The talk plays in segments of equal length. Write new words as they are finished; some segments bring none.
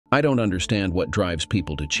I don't understand what drives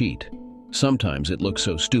people to cheat. Sometimes it looks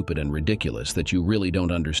so stupid and ridiculous that you really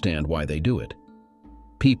don't understand why they do it.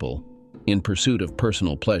 People, in pursuit of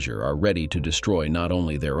personal pleasure, are ready to destroy not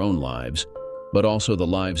only their own lives, but also the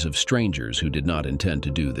lives of strangers who did not intend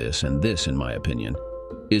to do this, and this, in my opinion,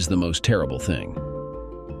 is the most terrible thing.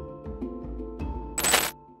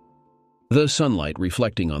 The sunlight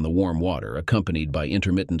reflecting on the warm water, accompanied by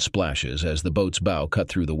intermittent splashes as the boat's bow cut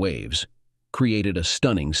through the waves, created a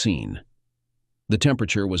stunning scene. The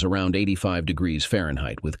temperature was around 85 degrees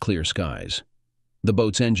Fahrenheit with clear skies. The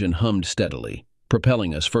boat's engine hummed steadily,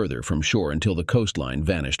 propelling us further from shore until the coastline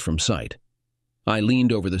vanished from sight. I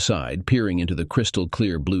leaned over the side, peering into the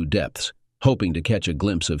crystal-clear blue depths, hoping to catch a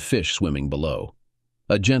glimpse of fish swimming below.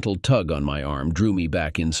 A gentle tug on my arm drew me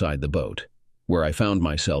back inside the boat, where I found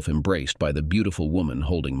myself embraced by the beautiful woman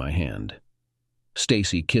holding my hand.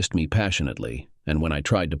 Stacy kissed me passionately, and when I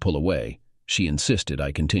tried to pull away, she insisted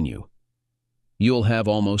I continue. "You'll have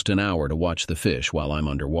almost an hour to watch the fish while I'm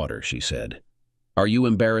underwater," she said. "Are you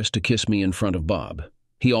embarrassed to kiss me in front of Bob?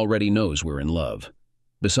 He already knows we're in love.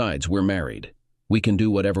 Besides, we're married. We can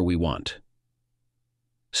do whatever we want."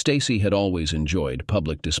 Stacy had always enjoyed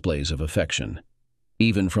public displays of affection.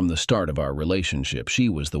 Even from the start of our relationship, she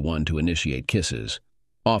was the one to initiate kisses,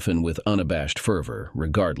 often with unabashed fervor,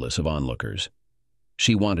 regardless of onlookers.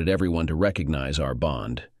 She wanted everyone to recognize our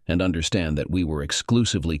bond and understand that we were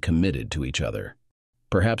exclusively committed to each other.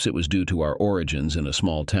 Perhaps it was due to our origins in a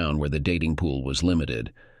small town where the dating pool was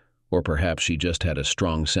limited, or perhaps she just had a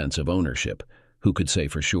strong sense of ownership. Who could say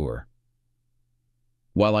for sure?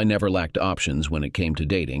 While I never lacked options when it came to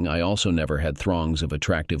dating, I also never had throngs of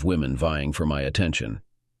attractive women vying for my attention.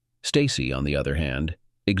 Stacy, on the other hand,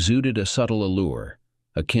 exuded a subtle allure,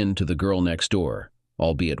 akin to the girl next door,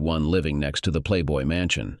 albeit one living next to the Playboy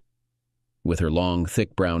mansion. With her long,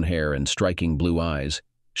 thick brown hair and striking blue eyes,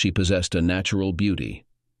 she possessed a natural beauty.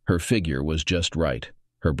 Her figure was just right,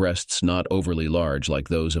 her breasts not overly large like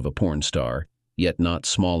those of a porn star, yet not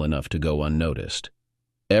small enough to go unnoticed.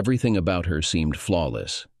 Everything about her seemed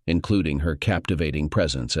flawless, including her captivating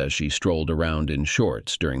presence as she strolled around in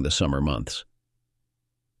shorts during the summer months.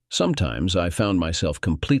 Sometimes I found myself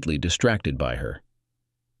completely distracted by her.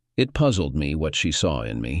 It puzzled me what she saw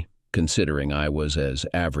in me, considering I was as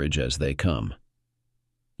average as they come.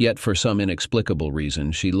 Yet for some inexplicable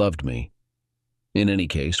reason, she loved me. In any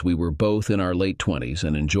case, we were both in our late 20s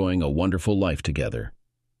and enjoying a wonderful life together.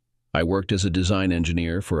 I worked as a design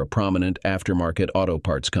engineer for a prominent aftermarket auto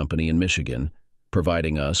parts company in Michigan,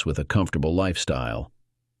 providing us with a comfortable lifestyle.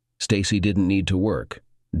 Stacy didn't need to work,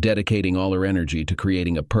 dedicating all her energy to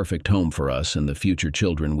creating a perfect home for us and the future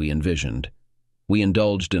children we envisioned. We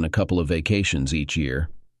indulged in a couple of vacations each year,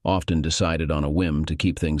 often decided on a whim to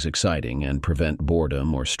keep things exciting and prevent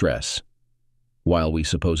boredom or stress. While we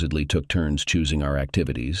supposedly took turns choosing our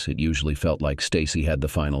activities, it usually felt like Stacy had the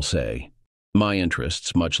final say. My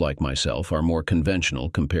interests, much like myself, are more conventional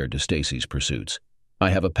compared to Stacy's pursuits. I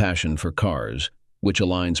have a passion for cars, which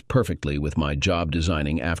aligns perfectly with my job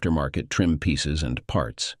designing aftermarket trim pieces and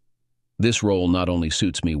parts. This role not only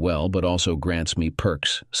suits me well, but also grants me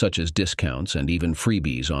perks, such as discounts and even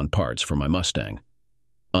freebies on parts for my Mustang.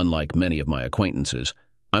 Unlike many of my acquaintances,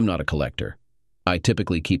 I'm not a collector. I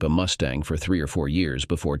typically keep a Mustang for 3 or 4 years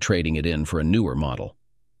before trading it in for a newer model.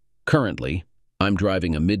 Currently, I'm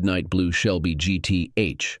driving a midnight blue Shelby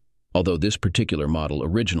GT-H, although this particular model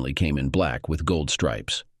originally came in black with gold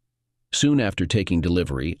stripes. Soon after taking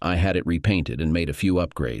delivery, I had it repainted and made a few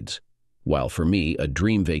upgrades. While for me, a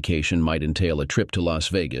dream vacation might entail a trip to Las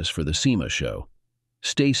Vegas for the SEMA show,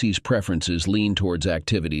 Stacy's preferences lean towards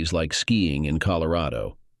activities like skiing in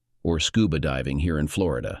Colorado or scuba diving here in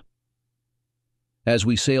Florida. As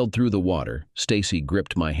we sailed through the water, Stacy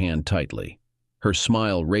gripped my hand tightly, her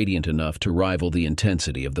smile radiant enough to rival the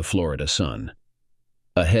intensity of the Florida sun.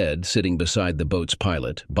 Ahead, sitting beside the boat's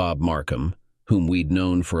pilot, Bob Markham, whom we'd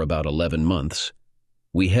known for about 11 months,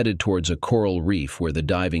 we headed towards a coral reef where the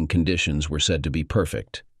diving conditions were said to be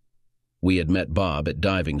perfect. We had met Bob at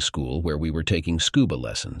diving school where we were taking scuba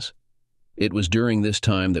lessons. It was during this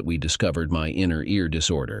time that we discovered my inner ear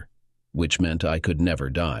disorder, which meant I could never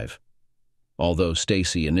dive. Although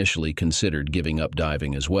Stacy initially considered giving up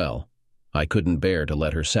diving as well, I couldn't bear to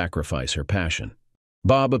let her sacrifice her passion.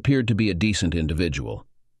 Bob appeared to be a decent individual,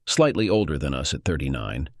 slightly older than us at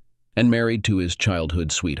 39, and married to his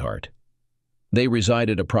childhood sweetheart. They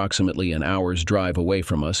resided approximately an hour's drive away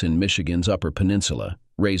from us in Michigan's Upper Peninsula,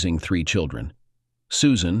 raising 3 children.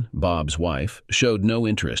 Susan, Bob's wife, showed no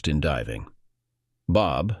interest in diving.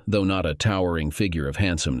 Bob, though not a towering figure of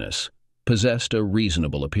handsomeness, possessed a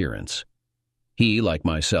reasonable appearance. He, like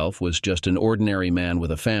myself, was just an ordinary man with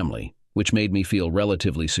a family, which made me feel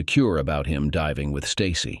relatively secure about him diving with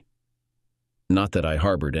Stacy. Not that I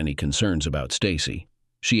harbored any concerns about Stacy.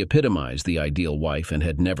 She epitomized the ideal wife and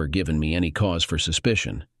had never given me any cause for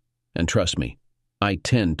suspicion. And trust me, I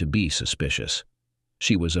tend to be suspicious.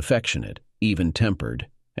 She was affectionate, even-tempered,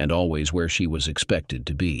 and always where she was expected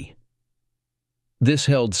to be. This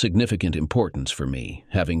held significant importance for me,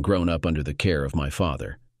 having grown up under the care of my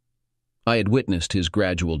father. I had witnessed his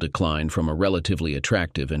gradual decline from a relatively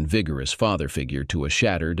attractive and vigorous father figure to a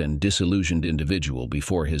shattered and disillusioned individual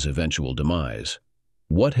before his eventual demise.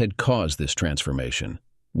 What had caused this transformation?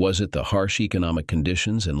 Was it the harsh economic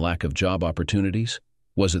conditions and lack of job opportunities?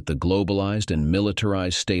 Was it the globalized and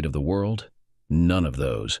militarized state of the world? None of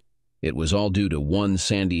those. It was all due to one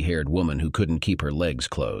sandy-haired woman who couldn't keep her legs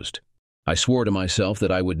closed. I swore to myself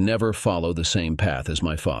that I would never follow the same path as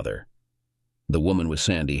my father. The woman with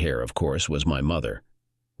sandy hair, of course, was my mother.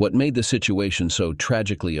 What made the situation so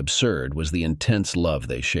tragically absurd was the intense love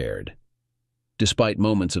they shared. Despite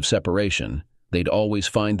moments of separation, they'd always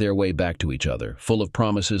find their way back to each other, full of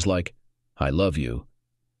promises like, "I love you,"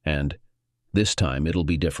 and "This time it'll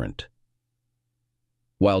be different."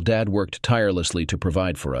 While Dad worked tirelessly to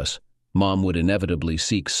provide for us, Mom would inevitably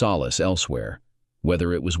seek solace elsewhere,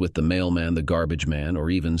 whether it was with the mailman, the garbage man, or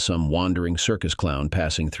even some wandering circus clown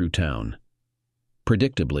passing through town.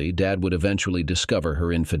 Predictably, Dad would eventually discover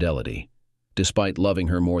her infidelity. Despite loving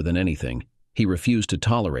her more than anything, he refused to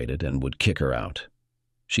tolerate it and would kick her out.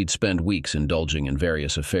 She'd spend weeks indulging in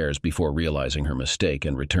various affairs before realizing her mistake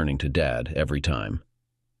and returning to Dad every time.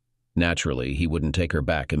 Naturally, he wouldn't take her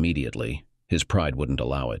back immediately. His pride wouldn't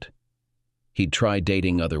allow it. He'd try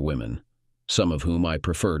dating other women, some of whom I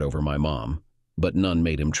preferred over my mom, but none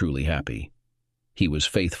made him truly happy. He was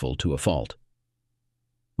faithful to a fault.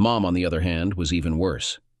 Mom, on the other hand, was even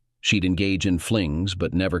worse. She'd engage in flings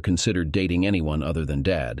but never considered dating anyone other than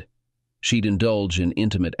Dad. She'd indulge in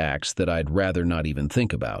intimate acts that I'd rather not even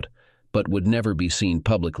think about, but would never be seen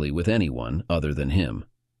publicly with anyone other than him.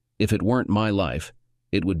 If it weren't my life,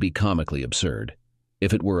 it would be comically absurd.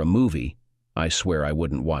 If it were a movie, I swear I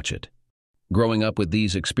wouldn't watch it. Growing up with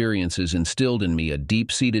these experiences instilled in me a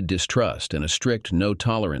deep-seated distrust and a strict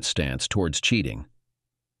no-tolerance stance towards cheating.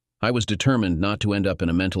 I was determined not to end up in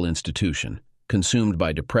a mental institution, consumed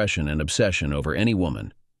by depression and obsession over any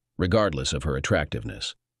woman, regardless of her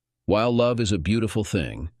attractiveness. While love is a beautiful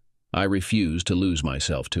thing, I refuse to lose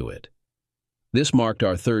myself to it. This marked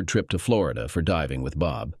our third trip to Florida for diving with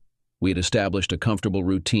Bob. We had established a comfortable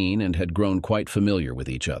routine and had grown quite familiar with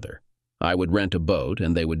each other. I would rent a boat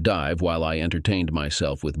and they would dive while I entertained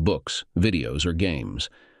myself with books, videos, or games.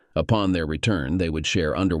 Upon their return, they would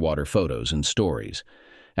share underwater photos and stories.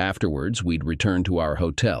 Afterwards, we'd return to our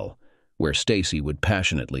hotel, where Stacy would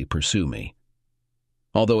passionately pursue me.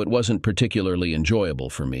 Although it wasn't particularly enjoyable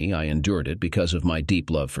for me, I endured it because of my deep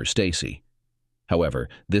love for Stacy. However,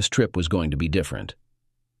 this trip was going to be different.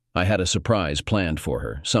 I had a surprise planned for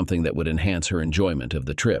her, something that would enhance her enjoyment of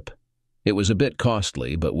the trip. It was a bit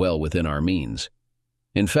costly, but well within our means.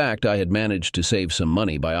 In fact, I had managed to save some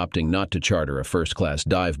money by opting not to charter a first-class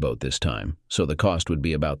dive boat this time, so the cost would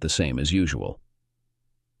be about the same as usual.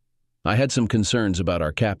 I had some concerns about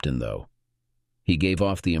our captain, though. He gave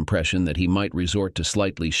off the impression that he might resort to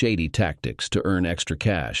slightly shady tactics to earn extra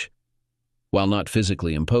cash. While not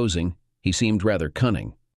physically imposing, he seemed rather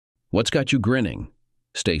cunning. "What's got you grinning?"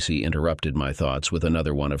 Stacy interrupted my thoughts with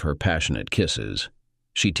another one of her passionate kisses.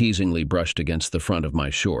 She teasingly brushed against the front of my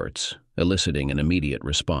shorts, eliciting an immediate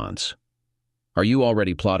response. "Are you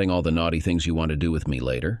already plotting all the naughty things you want to do with me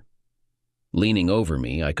later?" Leaning over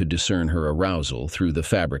me, I could discern her arousal through the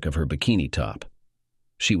fabric of her bikini top.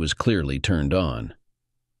 She was clearly turned on.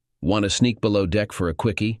 "Want to sneak below deck for a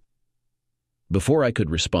quickie?" Before I could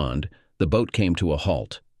respond, the boat came to a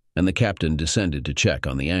halt, and the captain descended to check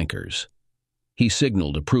on the anchors. He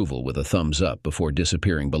signaled approval with a thumbs up before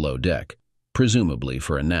disappearing below deck, presumably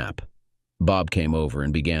for a nap. Bob came over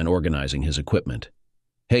and began organizing his equipment.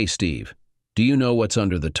 "Hey, Steve, do you know what's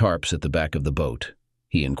under the tarps at the back of the boat?"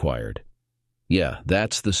 he inquired. "Yeah,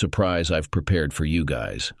 that's the surprise I've prepared for you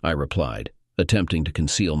guys," I replied, attempting to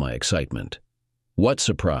conceal my excitement. "What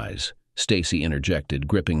surprise?" Stacy interjected,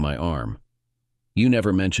 gripping my arm. "You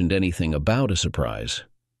never mentioned anything about a surprise.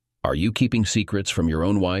 Are you keeping secrets from your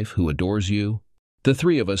own wife, who adores you?" The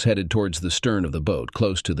three of us headed towards the stern of the boat,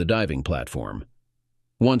 close to the diving platform.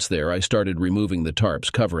 Once there, I started removing the tarps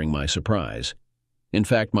covering my surprise. In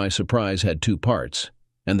fact, my surprise had two parts,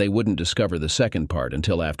 and they wouldn't discover the second part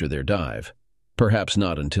until after their dive. Perhaps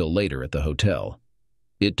not until later at the hotel.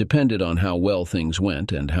 It depended on how well things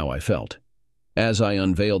went and how I felt. As I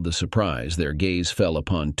unveiled the surprise, their gaze fell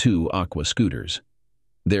upon two aqua scooters.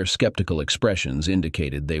 Their skeptical expressions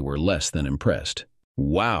indicated they were less than impressed.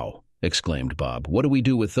 "Wow!" exclaimed Bob. "What do we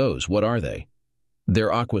do with those? What are they?"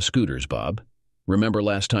 "They're aqua scooters, Bob. Remember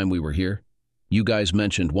last time we were here? You guys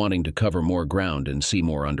mentioned wanting to cover more ground and see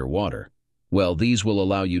more underwater. Well, these will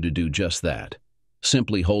allow you to do just that.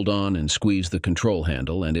 Simply hold on and squeeze the control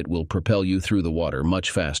handle and it will propel you through the water much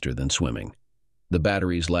faster than swimming. The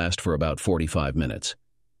batteries last for about 45 minutes.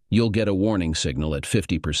 You'll get a warning signal at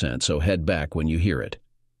 50%, so head back when you hear it.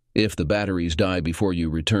 If the batteries die before you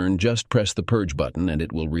return, just press the purge button and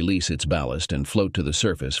it will release its ballast and float to the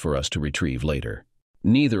surface for us to retrieve later."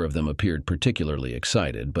 Neither of them appeared particularly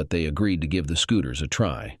excited, but they agreed to give the scooters a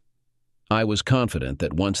try. I was confident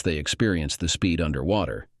that once they experienced the speed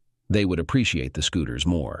underwater, they would appreciate the scooters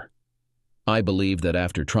more. I believed that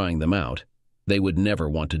after trying them out, they would never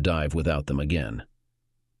want to dive without them again.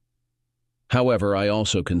 However, I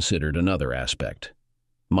also considered another aspect: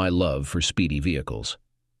 my love for speedy vehicles.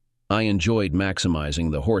 I enjoyed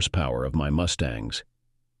maximizing the horsepower of my Mustangs,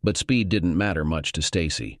 but speed didn't matter much to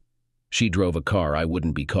Stacy. She drove a car I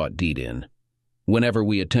wouldn't be caught dead in. Whenever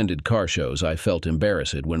we attended car shows, I felt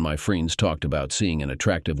embarrassed when my friends talked about seeing an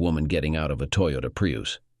attractive woman getting out of a Toyota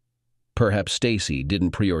Prius. Perhaps Stacy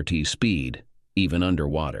didn't prioritize speed, even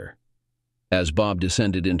underwater. As Bob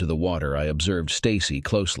descended into the water, I observed Stacy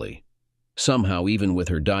closely. Somehow, even with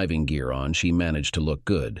her diving gear on, she managed to look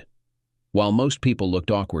good. While most people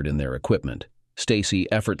looked awkward in their equipment,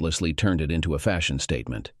 Stacy effortlessly turned it into a fashion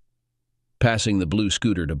statement. Passing the blue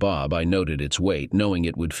scooter to Bob, I noted its weight, knowing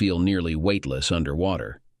it would feel nearly weightless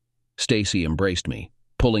underwater. Stacy embraced me,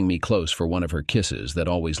 pulling me close for one of her kisses that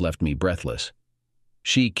always left me breathless.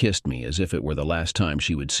 She kissed me as if it were the last time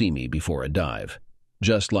she would see me before a dive,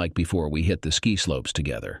 just like before we hit the ski slopes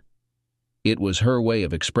together. It was her way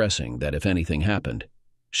of expressing that if anything happened,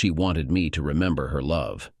 she wanted me to remember her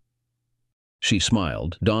love. She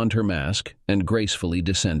smiled, donned her mask, and gracefully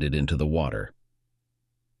descended into the water.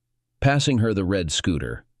 Passing her the red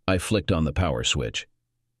scooter, I flicked on the power switch.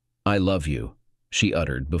 "I love you," she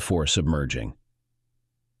uttered before submerging.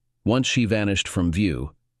 Once she vanished from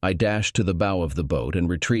view, I dashed to the bow of the boat and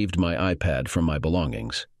retrieved my iPad from my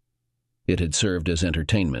belongings. It had served as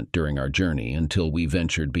entertainment during our journey until we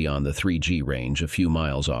ventured beyond the 3G range a few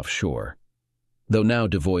miles offshore. Though now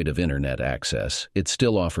devoid of internet access, it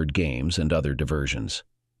still offered games and other diversions.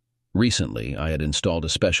 Recently, I had installed a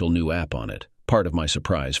special new app on it, part of my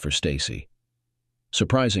surprise for Stacy.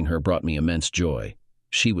 Surprising her brought me immense joy.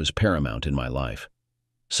 She was paramount in my life.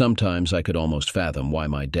 Sometimes I could almost fathom why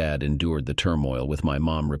my dad endured the turmoil with my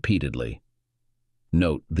mom repeatedly.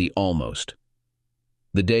 Note the almost.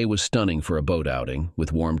 The day was stunning for a boat outing,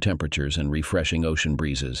 with warm temperatures and refreshing ocean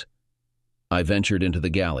breezes. I ventured into the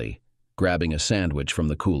galley, grabbing a sandwich from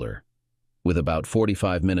the cooler. With about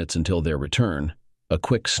 45 minutes until their return, a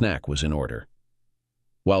quick snack was in order.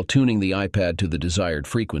 While tuning the iPad to the desired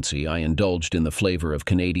frequency, I indulged in the flavor of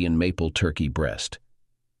Canadian maple turkey breast.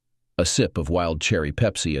 A sip of wild cherry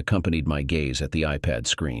Pepsi accompanied my gaze at the iPad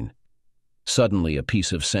screen. Suddenly, a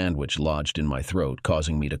piece of sandwich lodged in my throat,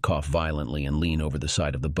 causing me to cough violently and lean over the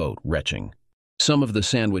side of the boat, retching. Some of the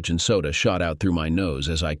sandwich and soda shot out through my nose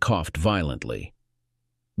as I coughed violently.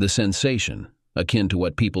 The sensation, akin to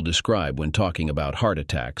what people describe when talking about heart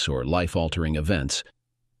attacks or life-altering events,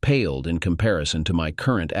 paled in comparison to my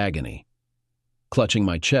current agony. Clutching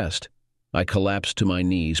my chest, I collapsed to my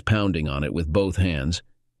knees, pounding on it with both hands,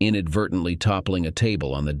 inadvertently toppling a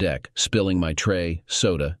table on the deck, spilling my tray,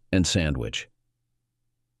 soda, and sandwich.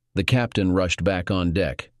 The captain rushed back on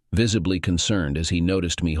deck, visibly concerned as he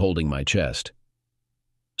noticed me holding my chest.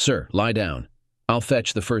 "Sir, lie down. I'll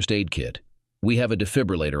fetch the first aid kit. We have a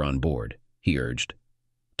defibrillator on board," he urged.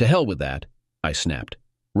 "To hell with that," I snapped.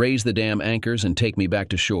 "Raise the damn anchors and take me back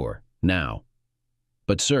to shore, now."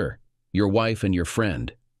 "But sir, your wife and your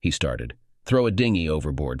friend," he started. "Throw a dinghy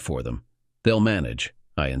overboard for them. They'll manage,"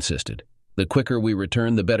 I insisted. "The quicker we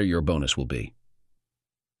return, the better your bonus will be."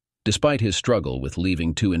 Despite his struggle with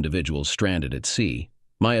leaving two individuals stranded at sea,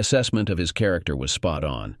 my assessment of his character was spot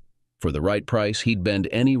on. For the right price, he'd bend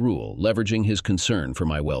any rule, leveraging his concern for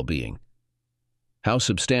my well-being. "How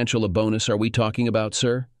substantial a bonus are we talking about,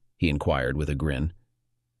 sir?" he inquired with a grin.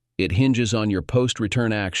 "It hinges on your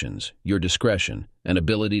post-return actions, your discretion, and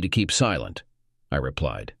ability to keep silent," I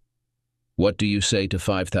replied. "What do you say to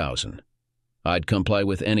 5,000? I'd comply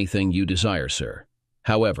with anything you desire, sir.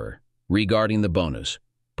 However, regarding the bonus,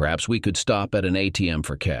 perhaps we could stop at an ATM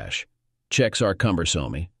for cash. Checks are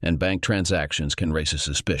cumbersome, and bank transactions can raise a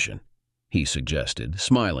suspicion," he suggested,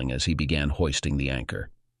 smiling as he began hoisting the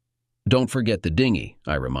anchor. "Don't forget the dinghy,"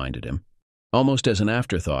 I reminded him. Almost as an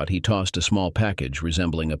afterthought, he tossed a small package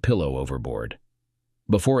resembling a pillow overboard.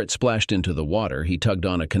 Before it splashed into the water, he tugged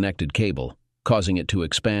on a connected cable, causing it to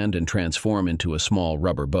expand and transform into a small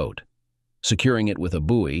rubber boat. Securing it with a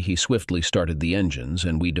buoy, he swiftly started the engines,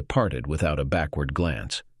 and we departed without a backward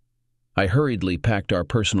glance. I hurriedly packed our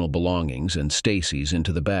personal belongings and Stacy's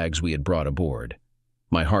into the bags we had brought aboard.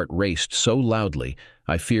 My heart raced so loudly,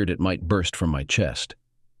 I feared it might burst from my chest.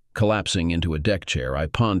 Collapsing into a deck chair, I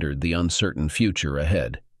pondered the uncertain future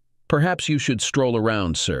ahead. "Perhaps you should stroll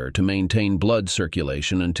around, sir, to maintain blood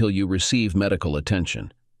circulation until you receive medical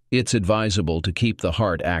attention. It's advisable to keep the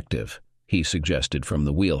heart active," he suggested from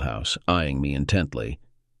the wheelhouse, eyeing me intently.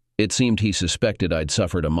 It seemed he suspected I'd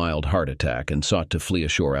suffered a mild heart attack and sought to flee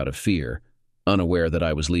ashore out of fear, unaware that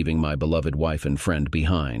I was leaving my beloved wife and friend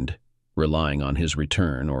behind, relying on his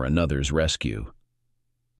return or another's rescue.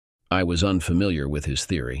 I was unfamiliar with his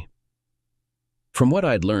theory. From what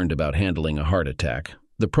I'd learned about handling a heart attack,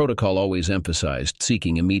 the protocol always emphasized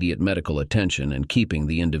seeking immediate medical attention and keeping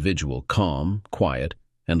the individual calm, quiet,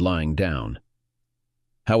 and lying down.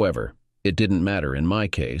 However, it didn't matter in my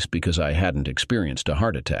case because I hadn't experienced a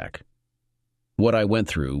heart attack. What I went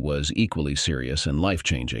through was equally serious and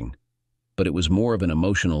life-changing, but it was more of an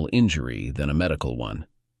emotional injury than a medical one.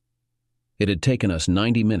 It had taken us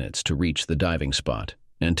 90 minutes to reach the diving spot,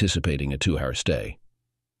 anticipating a 2-hour stay.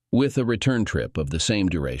 With a return trip of the same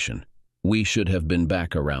duration, we should have been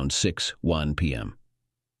back around 6:01 p.m.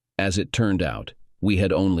 As it turned out, we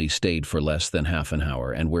had only stayed for less than half an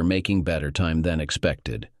hour and were making better time than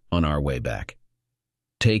expected on our way back.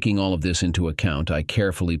 Taking all of this into account, I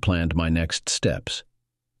carefully planned my next steps.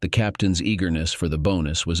 The captain's eagerness for the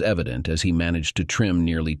bonus was evident as he managed to trim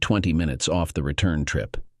nearly 20 minutes off the return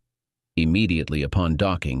trip. Immediately upon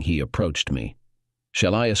docking, he approached me.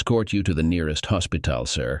 "Shall I escort you to the nearest hospital,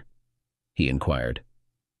 sir?" he inquired.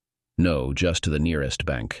 "No, just to the nearest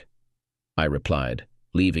bank," I replied,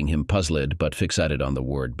 leaving him puzzled but fixated on the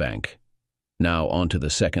word bank. "Now on to the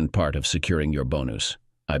second part of securing your bonus,"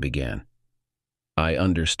 I began. "I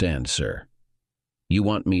understand, sir. You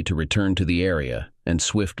want me to return to the area and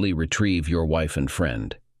swiftly retrieve your wife and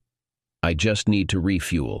friend. I just need to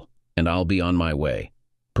refuel, and I'll be on my way,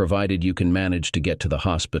 provided you can manage to get to the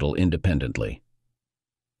hospital independently."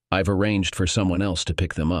 "I've arranged for someone else to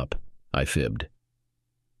pick them up," I fibbed.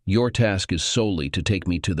 "Your task is solely to take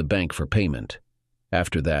me to the bank for payment.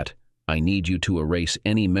 After that, I need you to erase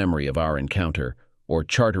any memory of our encounter or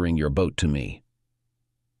chartering your boat to me."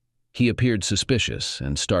 He appeared suspicious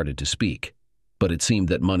and started to speak, but it seemed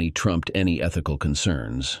that money trumped any ethical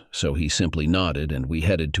concerns, so he simply nodded and we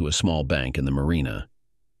headed to a small bank in the marina.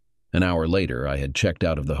 An hour later, I had checked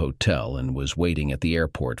out of the hotel and was waiting at the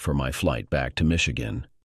airport for my flight back to Michigan.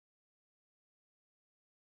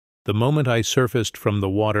 The moment I surfaced from the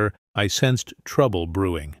water, I sensed trouble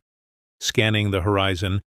brewing. Scanning the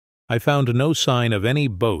horizon, I found no sign of any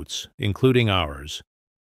boats, including ours.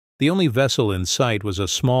 The only vessel in sight was a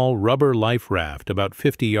small rubber life raft about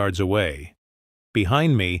 50 yards away.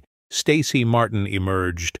 Behind me, Stacy Martin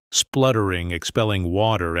emerged, spluttering, expelling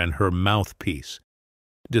water and her mouthpiece.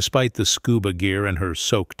 Despite the scuba gear and her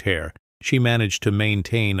soaked hair, she managed to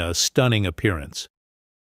maintain a stunning appearance.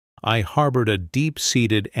 I harbored a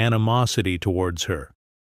deep-seated animosity towards her.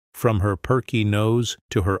 From her perky nose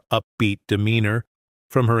to her upbeat demeanor,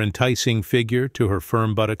 from her enticing figure to her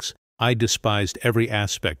firm buttocks, I despised every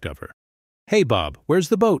aspect of her. "Hey, Bob, where's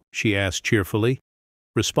the boat?" she asked cheerfully.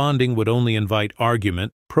 Responding would only invite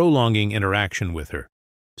argument, prolonging interaction with her.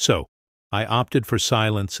 So, I opted for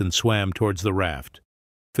silence and swam towards the raft,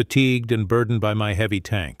 fatigued and burdened by my heavy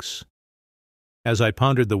tanks. As I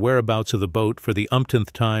pondered the whereabouts of the boat for the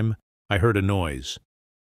umpteenth time, I heard a noise.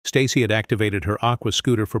 Stacy had activated her aqua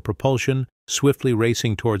scooter for propulsion, swiftly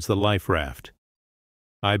racing towards the life raft.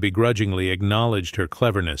 I begrudgingly acknowledged her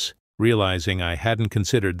cleverness, realizing I hadn't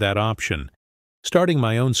considered that option. Starting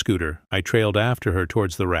my own scooter, I trailed after her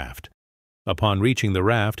towards the raft. Upon reaching the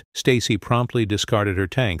raft, Stacy promptly discarded her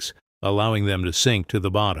tanks, allowing them to sink to the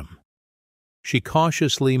bottom. She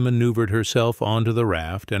cautiously maneuvered herself onto the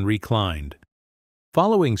raft and reclined.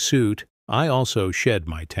 Following suit, I also shed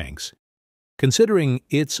my tanks. Considering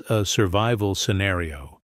it's a survival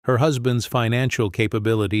scenario, her husband's financial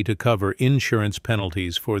capability to cover insurance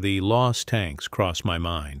penalties for the lost tanks crossed my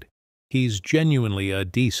mind. He's genuinely a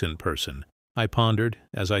decent person, I pondered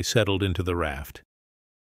as I settled into the raft.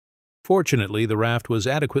 Fortunately, the raft was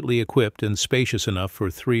adequately equipped and spacious enough for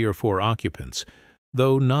 3 or 4 occupants.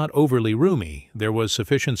 Though not overly roomy, there was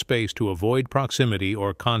sufficient space to avoid proximity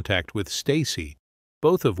or contact with Stacy,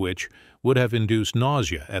 both of which would have induced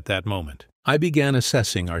nausea at that moment. I began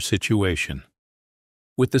assessing our situation.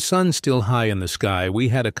 With the sun still high in the sky, we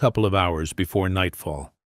had a couple of hours before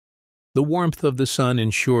nightfall. The warmth of the sun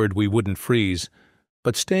ensured we wouldn't freeze,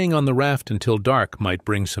 but staying on the raft until dark might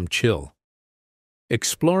bring some chill.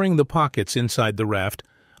 Exploring the pockets inside the raft,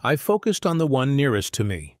 I focused on the one nearest to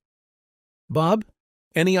me. "Bob,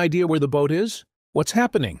 any idea where the boat is? What's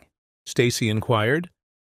happening?" Stacy inquired.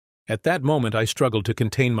 At that moment, I struggled to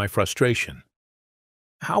contain my frustration.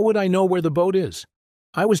 "How would I know where the boat is?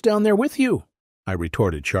 I was down there with you," I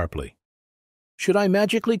retorted sharply. "Should I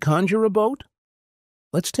magically conjure a boat?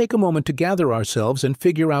 Let's take a moment to gather ourselves and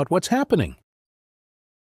figure out what's happening."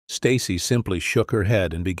 Stacy simply shook her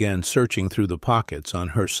head and began searching through the pockets on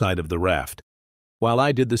her side of the raft, while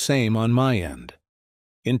I did the same on my end.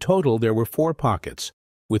 In total, there were 4 pockets,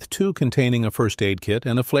 with 2 containing a first aid kit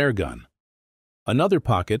and a flare gun. Another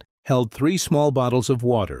pocket held 3 small bottles of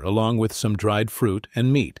water along with some dried fruit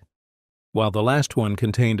and meat, while the last one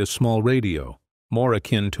contained a small radio, more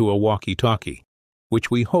akin to a walkie-talkie,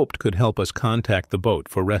 which we hoped could help us contact the boat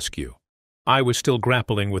for rescue. I was still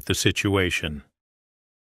grappling with the situation.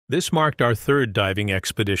 This marked our 3rd diving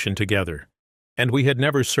expedition together, and we had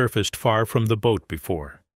never surfaced far from the boat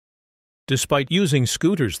before. Despite using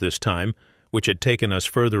scooters this time, which had taken us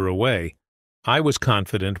further away, I was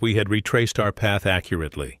confident we had retraced our path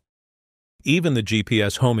accurately. Even the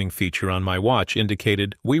GPS homing feature on my watch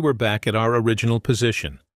indicated we were back at our original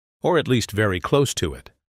position, or at least very close to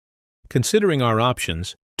it. Considering our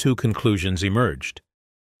options, 2 conclusions emerged.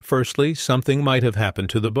 Firstly, something might have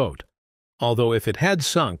happened to the boat, although if it had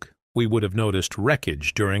sunk, we would have noticed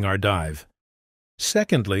wreckage during our dive.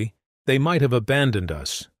 Secondly, they might have abandoned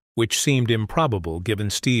us, which seemed improbable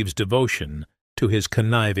given Steve's devotion to his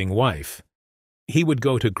conniving wife. He would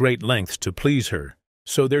go to great lengths to please her,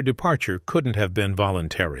 so their departure couldn't have been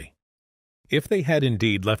voluntary. If they had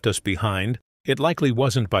indeed left us behind, it likely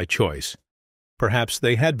wasn't by choice. Perhaps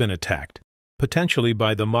they had been attacked, potentially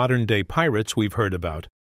by the modern-day pirates we've heard about,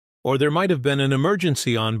 or there might have been an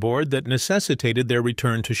emergency on board that necessitated their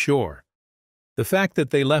return to shore. The fact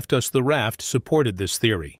that they left us the raft supported this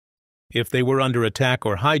theory. If they were under attack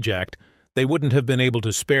or hijacked, they wouldn't have been able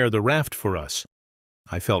to spare the raft for us.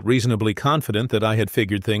 I felt reasonably confident that I had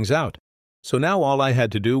figured things out, so now all I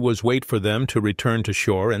had to do was wait for them to return to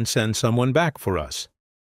shore and send someone back for us.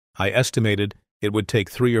 I estimated it would take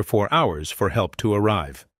 3 or 4 hours for help to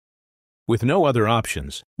arrive. With no other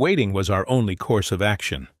options, waiting was our only course of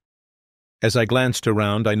action. As I glanced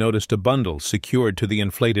around, I noticed a bundle secured to the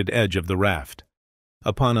inflated edge of the raft.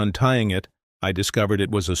 Upon untying it, I discovered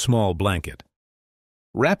it was a small blanket.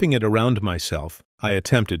 Wrapping it around myself, I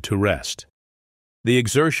attempted to rest. The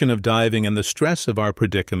exertion of diving and the stress of our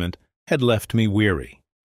predicament had left me weary.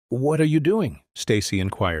 "What are you doing?" Stacy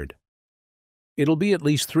inquired. "It'll be at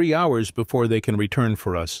least 3 hours before they can return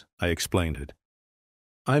for us," I explained it.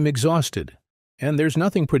 "I'm exhausted, and there's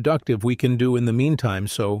nothing productive we can do in the meantime,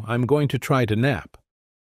 so I'm going to try to nap."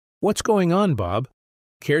 "What's going on, Bob?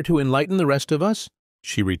 Care to enlighten the rest of us?"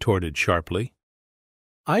 she retorted sharply.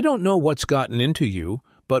 "I don't know what's gotten into you,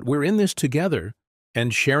 but we're in this together,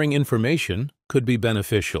 and sharing information could be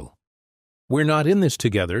beneficial. We're not in this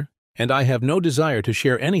together, and I have no desire to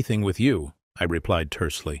share anything with you," I replied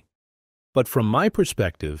tersely. "But from my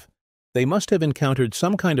perspective, they must have encountered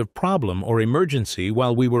some kind of problem or emergency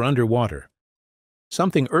while we were underwater.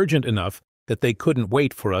 Something urgent enough that they couldn't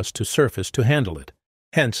wait for us to surface to handle it,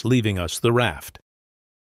 hence leaving us the raft.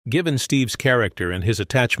 Given Steve's character and his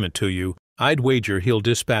attachment to you, I'd wager he'll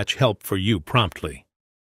dispatch help for you promptly."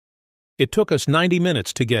 It took us 90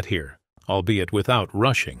 minutes to get here, albeit without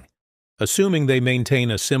rushing. Assuming they maintain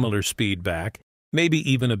a similar speed back, maybe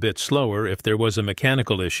even a bit slower if there was a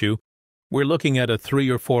mechanical issue, we're looking at a 3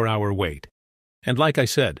 or 4 hour wait. And like I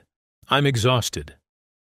said, I'm exhausted.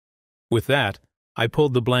 With that, I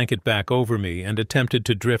pulled the blanket back over me and attempted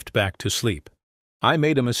to drift back to sleep. I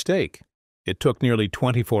made a mistake. It took nearly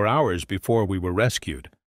 24 hours before we were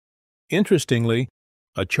rescued. Interestingly,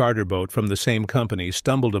 a charter boat from the same company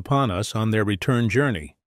stumbled upon us on their return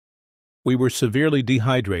journey. We were severely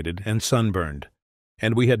dehydrated and sunburned,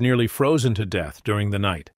 and we had nearly frozen to death during the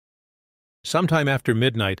night. Sometime after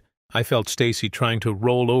midnight, I felt Stacy trying to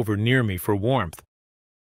roll over near me for warmth.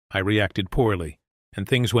 I reacted poorly, and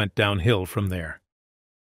things went downhill from there.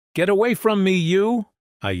 "Get away from me, you!"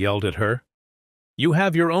 I yelled at her. "You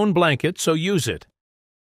have your own blanket, so use it."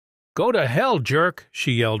 "Go to hell, jerk,"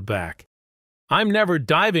 she yelled back. "I'm never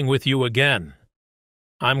diving with you again.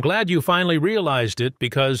 I'm glad you finally realized it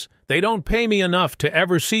because they don't pay me enough to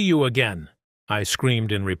ever see you again," I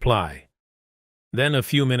screamed in reply. Then a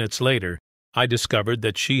few minutes later, I discovered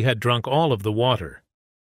that she had drunk all of the water.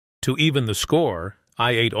 To even the score,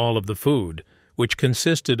 I ate all of the food, which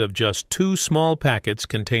consisted of just 2 small packets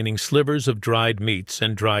containing slivers of dried meats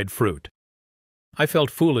and dried fruit. I felt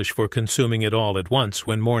foolish for consuming it all at once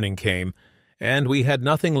when morning came, and we had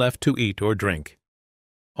nothing left to eat or drink.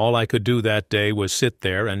 All I could do that day was sit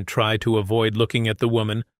there and try to avoid looking at the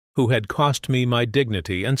woman who had cost me my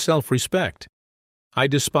dignity and self-respect. I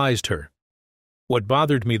despised her. What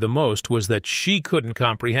bothered me the most was that she couldn't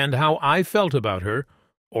comprehend how I felt about her,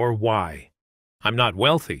 or why. I'm not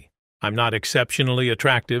wealthy. I'm not exceptionally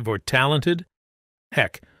attractive or talented.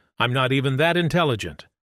 Heck, I'm not even that intelligent.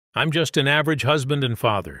 I'm just an average husband and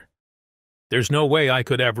father. There's no way I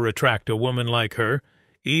could ever attract a woman like her,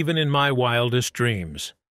 even in my wildest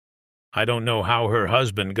dreams. I don't know how her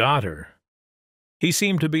husband got her. He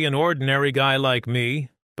seemed to be an ordinary guy like me,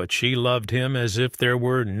 but she loved him as if there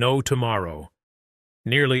were no tomorrow.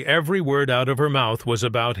 Nearly every word out of her mouth was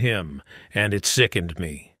about him, and it sickened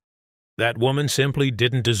me. That woman simply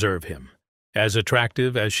didn't deserve him, as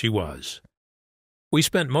attractive as she was. We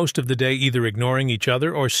spent most of the day either ignoring each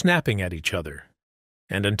other or snapping at each other.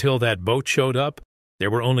 And until that boat showed up,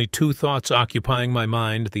 there were only 2 thoughts occupying my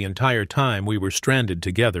mind the entire time we were stranded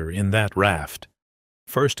together in that raft.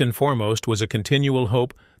 First and foremost was a continual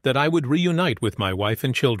hope that I would reunite with my wife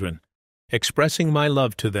and children, expressing my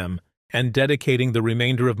love to them and dedicating the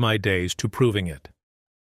remainder of my days to proving it.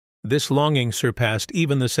 This longing surpassed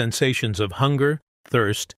even the sensations of hunger,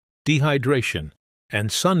 thirst, dehydration,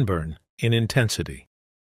 and sunburn in intensity.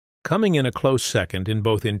 Coming in a close second in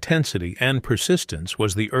both intensity and persistence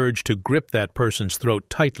was the urge to grip that person's throat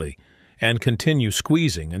tightly and continue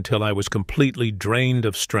squeezing until I was completely drained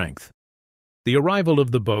of strength. The arrival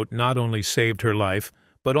of the boat not only saved her life,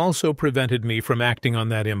 but also prevented me from acting on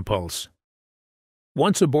that impulse.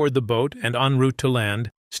 Once aboard the boat and en route to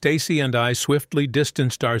land, Stacy and I swiftly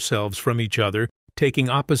distanced ourselves from each other, taking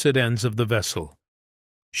opposite ends of the vessel.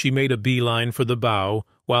 She made a beeline for the bow,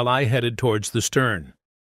 while I headed towards the stern.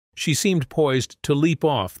 She seemed poised to leap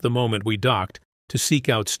off the moment we docked, to seek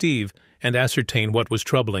out Steve and ascertain what was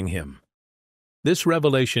troubling him. This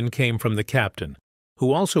revelation came from the captain,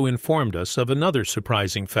 who also informed us of another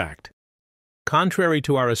surprising fact. Contrary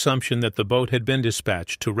to our assumption that the boat had been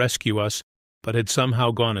dispatched to rescue us, but had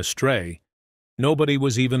somehow gone astray, nobody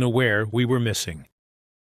was even aware we were missing.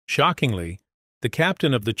 Shockingly, the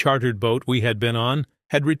captain of the chartered boat we had been on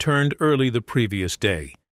had returned early the previous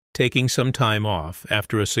day, taking some time off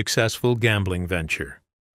after a successful gambling venture.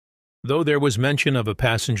 Though there was mention of a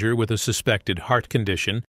passenger with a suspected heart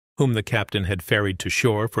condition, whom the captain had ferried to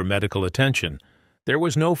shore for medical attention, there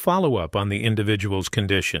was no follow-up on the individual's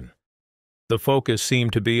condition. The focus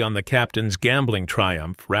seemed to be on the captain's gambling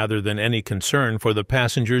triumph rather than any concern for the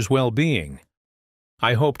passenger's well-being.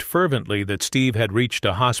 I hoped fervently that Steve had reached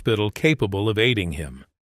a hospital capable of aiding him.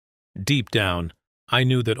 Deep down, I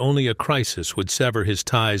knew that only a crisis would sever his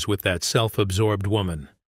ties with that self-absorbed woman.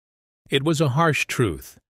 It was a harsh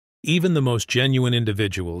truth. Even the most genuine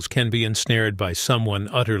individuals can be ensnared by someone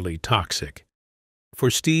utterly toxic. For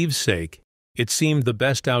Steve's sake, it seemed the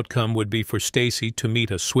best outcome would be for Stacy to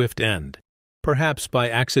meet a swift end, perhaps by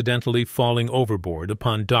accidentally falling overboard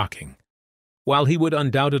upon docking. While he would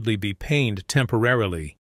undoubtedly be pained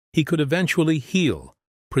temporarily, he could eventually heal,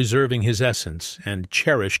 preserving his essence and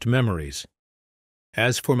cherished memories.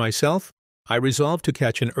 As for myself, I resolved to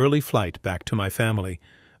catch an early flight back to my family,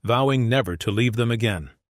 vowing never to leave them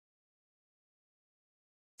again.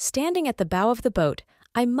 Standing at the bow of the boat,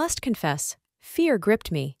 I must confess, fear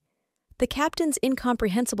gripped me. The captain's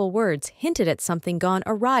incomprehensible words hinted at something gone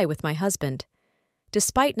awry with my husband.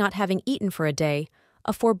 Despite not having eaten for a day,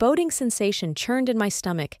 a foreboding sensation churned in my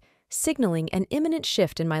stomach, signaling an imminent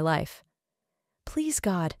shift in my life. "Please,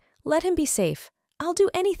 God, let him be safe. I'll do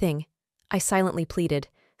anything," I silently pleaded,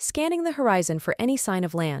 scanning the horizon for any sign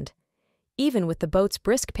of land. Even with the boat's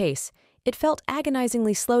brisk pace, it felt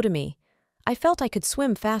agonizingly slow to me. I felt I could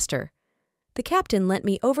swim faster. The captain lent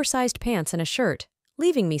me oversized pants and a shirt,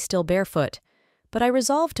 leaving me still barefoot, but I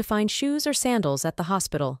resolved to find shoes or sandals at the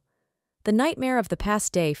hospital. The nightmare of the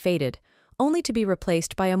past day faded, only to be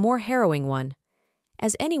replaced by a more harrowing one.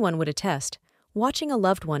 As anyone would attest, watching a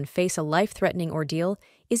loved one face a life-threatening ordeal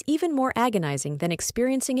is even more agonizing than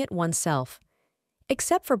experiencing it oneself.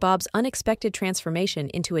 Except for Bob's unexpected transformation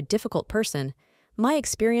into a difficult person, my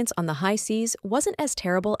experience on the high seas wasn't as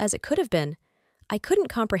terrible as it could have been. I couldn't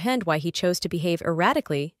comprehend why he chose to behave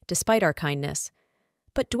erratically, despite our kindness.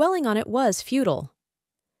 But dwelling on it was futile.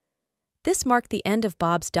 This marked the end of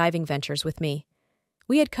Bob's diving ventures with me.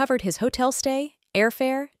 We had covered his hotel stay,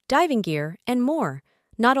 airfare, diving gear, and more,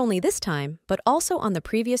 not only this time, but also on the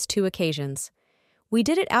previous 2 occasions. We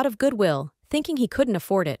did it out of goodwill, thinking he couldn't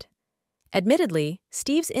afford it. Admittedly,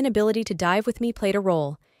 Steve's inability to dive with me played a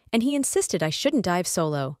role, and he insisted I shouldn't dive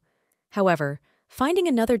solo. However, finding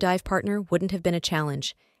another dive partner wouldn't have been a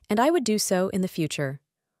challenge, and I would do so in the future.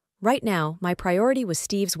 Right now, my priority was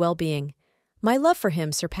Steve's well-being. My love for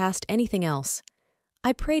him surpassed anything else.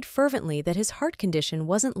 I prayed fervently that his heart condition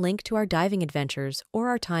wasn't linked to our diving adventures or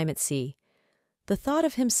our time at sea. The thought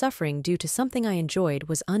of him suffering due to something I enjoyed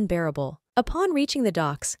was unbearable. Upon reaching the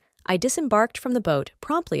docks, I disembarked from the boat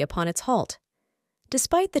promptly upon its halt.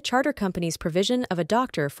 Despite the charter company's provision of a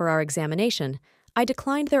doctor for our examination, I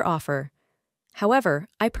declined their offer. However,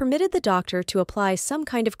 I permitted the doctor to apply some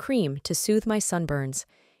kind of cream to soothe my sunburns,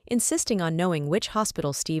 insisting on knowing which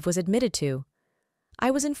hospital Steve was admitted to. I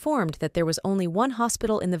was informed that there was only one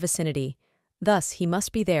hospital in the vicinity, thus he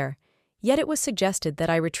must be there, yet it was suggested that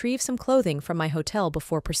I retrieve some clothing from my hotel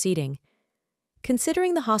before proceeding.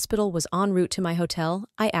 Considering the hospital was en route to my hotel,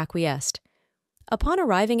 I acquiesced. Upon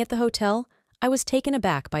arriving at the hotel, I was taken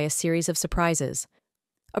aback by a series of surprises.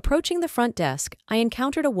 Approaching the front desk, I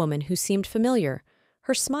encountered a woman who seemed familiar,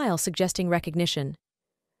 her smile suggesting recognition.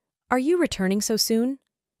 "Are you returning so soon?"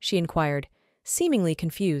 she inquired, seemingly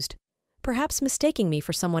confused, perhaps mistaking me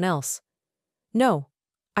for someone else. "No,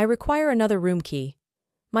 I require another room key.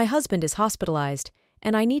 My husband is hospitalized,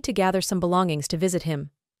 and I need to gather some belongings to visit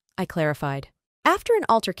him," I clarified. After an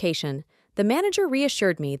altercation, the manager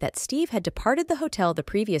reassured me that Steve had departed the hotel the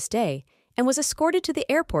previous day and was escorted to the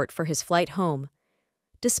airport for his flight home.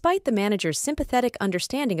 Despite the manager's sympathetic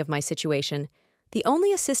understanding of my situation, the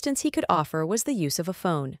only assistance he could offer was the use of a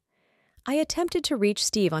phone. I attempted to reach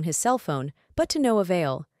Steve on his cell phone, but to no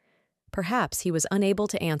avail. Perhaps he was unable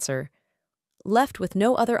to answer. Left with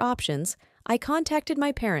no other options, I contacted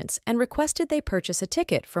my parents and requested they purchase a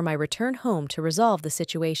ticket for my return home to resolve the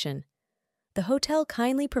situation. The hotel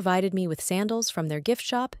kindly provided me with sandals from their gift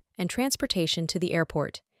shop and transportation to the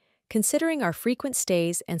airport, considering our frequent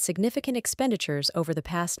stays and significant expenditures over the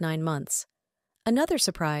past 9 months. Another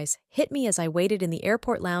surprise hit me as I waited in the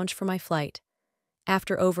airport lounge for my flight.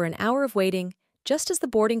 After over an hour of waiting, just as the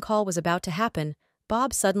boarding call was about to happen,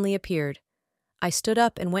 Bob suddenly appeared. I stood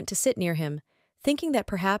up and went to sit near him, thinking that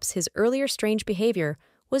perhaps his earlier strange behavior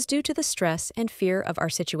was due to the stress and fear of our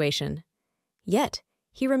situation. Yet,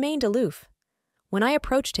 he remained aloof. When I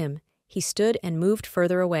approached him, he stood and moved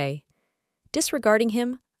further away. Disregarding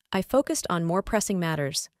him, I focused on more pressing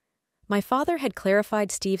matters. My father had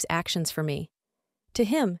clarified Steve's actions for me. To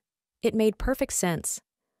him, it made perfect sense.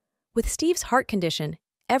 With Steve's heart condition,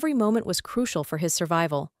 every moment was crucial for his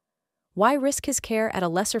survival. Why risk his care at a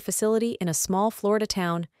lesser facility in a small Florida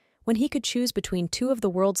town when he could choose between 2 of the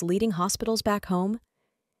world's leading hospitals back home?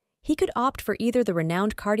 He could opt for either the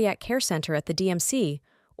renowned cardiac care center at the DMC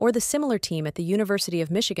or the similar team at the University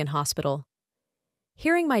of Michigan Hospital.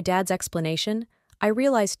 Hearing my dad's explanation, I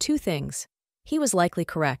realized 2 things. He was likely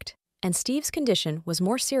correct, and Steve's condition was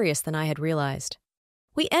more serious than I had realized.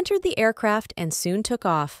 We entered the aircraft and soon took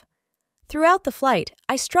off. Throughout the flight,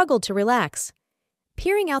 I struggled to relax.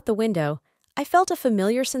 Peering out the window, I felt a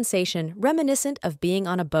familiar sensation reminiscent of being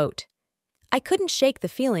on a boat. I couldn't shake the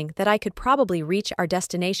feeling that I could probably reach our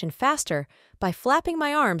destination faster by flapping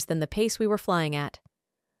my arms than the pace we were flying at.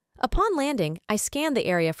 Upon landing, I scanned the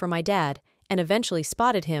area for my dad and eventually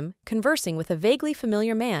spotted him conversing with a vaguely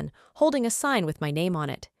familiar man holding a sign with my name on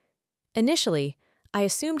it. Initially, I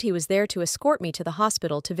assumed he was there to escort me to the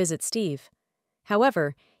hospital to visit Steve.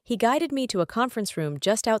 However, he guided me to a conference room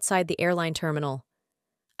just outside the airline terminal.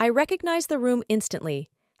 I recognized the room instantly,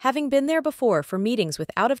 having been there before for meetings with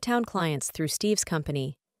out-of-town clients through Steve's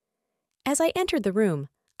company. As I entered the room,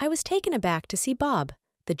 I was taken aback to see Bob,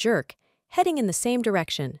 the jerk, heading in the same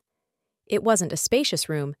direction. It wasn't a spacious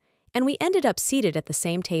room, and we ended up seated at the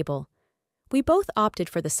same table. We both opted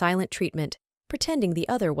for the silent treatment, pretending the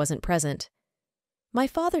other wasn't present. My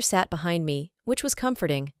father sat behind me, which was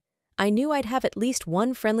comforting. I knew I'd have at least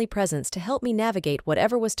one friendly presence to help me navigate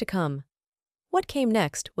whatever was to come. What came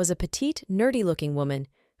next was a petite, nerdy-looking woman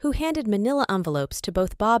who handed manila envelopes to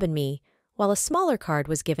both Bob and me, while a smaller card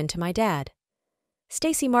was given to my dad.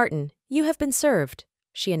 "Stacy Martin, you have been served,"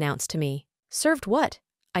 she announced to me. "Served what?"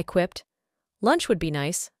 I quipped. "Lunch would be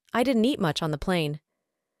nice. I didn't eat much on the plane."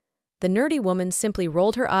 The nerdy woman simply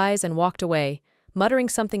rolled her eyes and walked away, muttering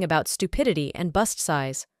something about stupidity and bust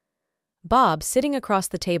size. Bob, sitting across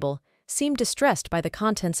the table, seemed distressed by the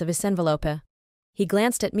contents of his envelope. He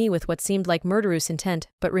glanced at me with what seemed like murderous intent,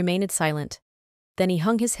 but remained silent. Then he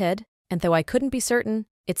hung his head, and though I couldn't be certain,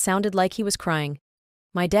 it sounded like he was crying.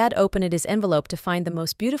 My dad opened his envelope to find the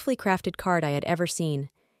most beautifully crafted card I had ever seen.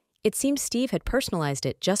 It seemed Steve had personalized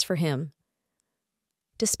it just for him.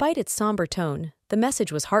 Despite its somber tone, the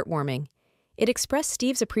message was heartwarming. It expressed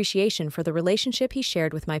Steve's appreciation for the relationship he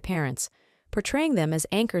shared with my parents, portraying them as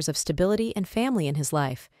anchors of stability and family in his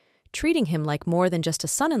life, treating him like more than just a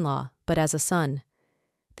son-in-law, but as a son.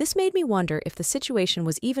 This made me wonder if the situation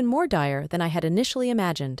was even more dire than I had initially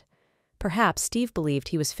imagined. Perhaps Steve believed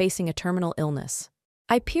he was facing a terminal illness.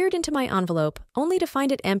 I peered into my envelope, only to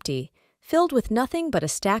find it empty, filled with nothing but a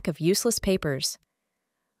stack of useless papers.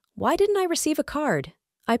 Why didn't I receive a card?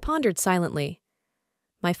 I pondered silently.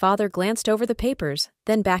 My father glanced over the papers,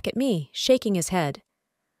 then back at me, shaking his head.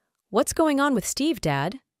 "What's going on with Steve,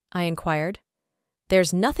 Dad?" I inquired.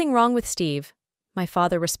 "There's nothing wrong with Steve," my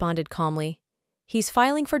father responded calmly. "He's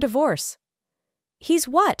filing for divorce." "He's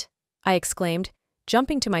what?" I exclaimed,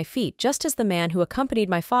 jumping to my feet just as the man who accompanied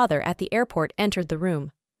my father at the airport entered the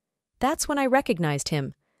room. That's when I recognized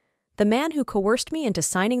him. The man who coerced me into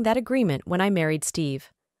signing that agreement when I married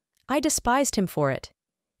Steve. I despised him for it.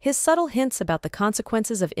 His subtle hints about the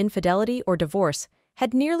consequences of infidelity or divorce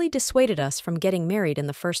had nearly dissuaded us from getting married in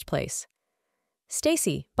the first place.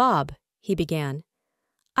 "Stacy, Bob," he began.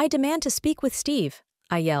 "I demand to speak with Steve,"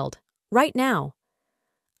 I yelled. "Right now."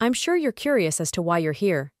 "I'm sure you're curious as to why you're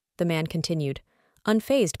here," the man continued,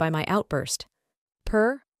 unfazed by my outburst.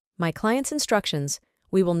 "Per my client's instructions,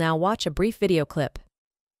 we will now watch a brief video clip.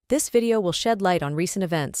 This video will shed light on recent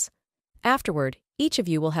events. Afterward, each of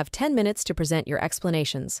you will have 10 minutes to present your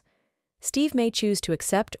explanations. Steve may choose to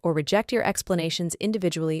accept or reject your explanations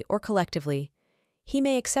individually or collectively. He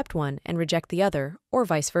may accept one and reject the other, or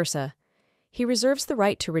vice versa. He reserves the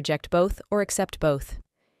right to reject both or accept both.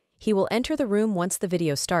 He will enter the room once the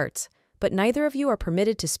video starts, but neither of you are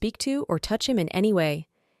permitted to speak to or touch him in any way.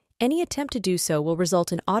 Any attempt to do so will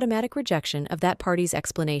result in automatic rejection of that party's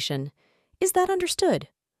explanation. Is that understood?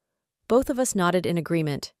 Both of us nodded in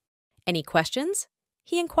agreement. "Any questions?"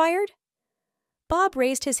 he inquired. Bob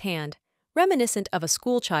raised his hand, reminiscent of a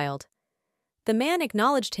schoolchild. The man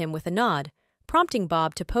acknowledged him with a nod, prompting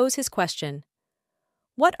Bob to pose his question.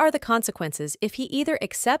 "What are the consequences if he either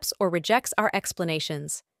accepts or rejects our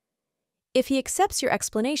explanations?" "If he accepts your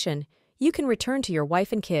explanation, you can return to your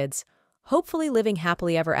wife and kids, hopefully living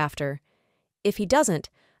happily ever after. If he doesn't,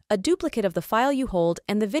 a duplicate of the file you hold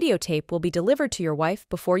and the videotape will be delivered to your wife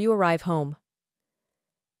before you arrive home."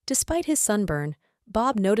 Despite his sunburn,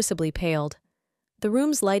 Bob noticeably paled. The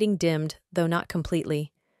room's lighting dimmed, though not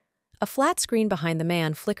completely. A flat screen behind the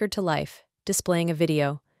man flickered to life, displaying a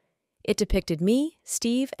video. It depicted me,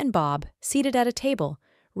 Steve, and Bob seated at a table,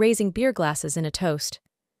 raising beer glasses in a toast.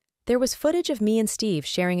 There was footage of me and Steve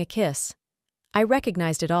sharing a kiss. I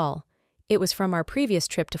recognized it all. It was from our previous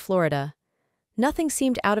trip to Florida. Nothing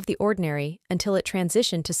seemed out of the ordinary until it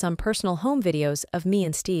transitioned to some personal home videos of me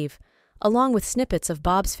and Steve, along with snippets of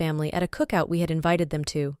Bob's family at a cookout we had invited them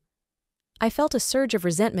to. I felt a surge of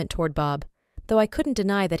resentment toward Bob, though I couldn't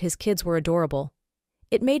deny that his kids were adorable.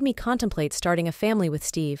 It made me contemplate starting a family with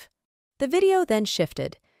Steve. The video then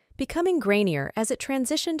shifted, becoming grainier as it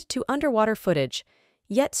transitioned to underwater footage,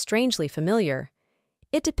 yet strangely familiar.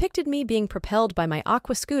 It depicted me being propelled by my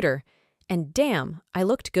aqua scooter, and damn, I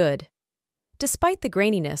looked good. Despite the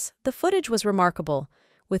graininess, the footage was remarkable,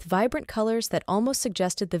 with vibrant colors that almost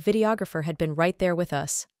suggested the videographer had been right there with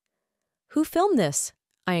us. "Who filmed this?"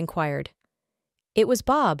 I inquired. "It was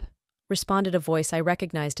Bob," responded a voice I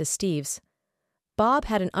recognized as Steve's. Bob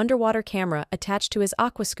had an underwater camera attached to his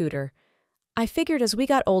aqua scooter. I figured as we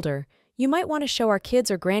got older, you might want to show our kids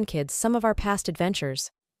or grandkids some of our past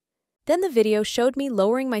adventures. Then the video showed me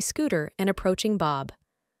lowering my scooter and approaching Bob.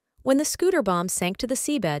 When the scooter bomb sank to the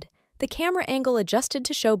seabed, the camera angle adjusted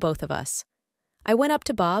to show both of us. I went up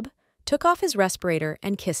to Bob, took off his respirator,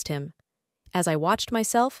 and kissed him. As I watched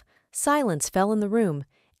myself, silence fell in the room,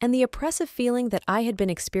 and the oppressive feeling that I had been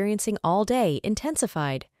experiencing all day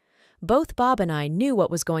intensified. Both Bob and I knew what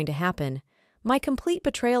was going to happen. My complete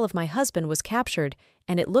betrayal of my husband was captured,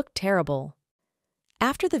 and it looked terrible.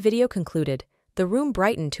 After the video concluded, the room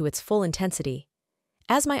brightened to its full intensity.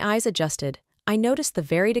 As my eyes adjusted, I noticed the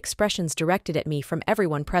varied expressions directed at me from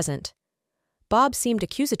everyone present. Bob seemed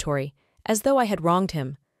accusatory, as though I had wronged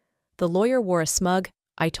him. The lawyer wore a smug,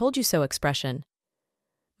 "I told you so" expression.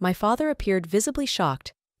 My father appeared visibly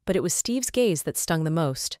shocked, but it was Steve's gaze that stung the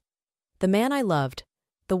most. The man I loved,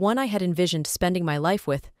 the one I had envisioned spending my life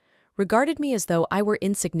with, regarded me as though I were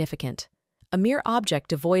insignificant, a mere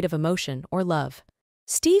object devoid of emotion or love.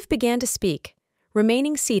 Steve began to speak,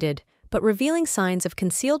 remaining seated, but revealing signs of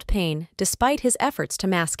concealed pain despite his efforts to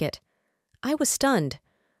mask it. I was stunned.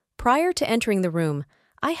 Prior to entering the room,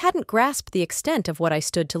 I hadn't grasped the extent of what I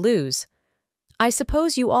stood to lose. "I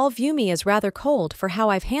suppose you all view me as rather cold for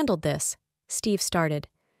how I've handled this," Steve started.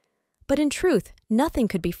 But in truth, nothing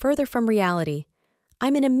could be further from reality.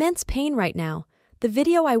 I'm in immense pain right now. The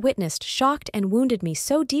video I witnessed shocked and wounded me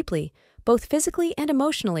so deeply, both physically and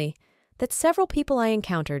emotionally, that several people I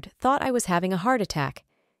encountered thought I was having a heart attack.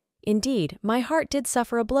 Indeed, my heart did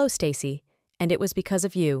suffer a blow, Stacy, and it was because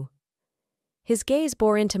of you." His gaze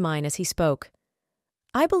bore into mine as he spoke.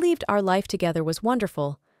 "I believed our life together was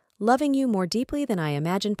wonderful, loving you more deeply than I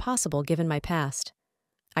imagined possible given my past.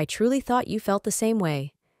 I truly thought you felt the same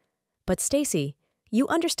way. But Stacy, you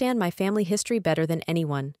understand my family history better than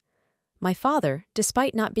anyone. My father,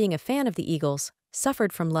 despite not being a fan of the Eagles,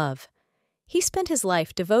 suffered from love. He spent his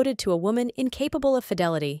life devoted to a woman incapable of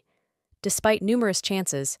fidelity. Despite numerous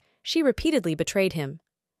chances, she repeatedly betrayed him.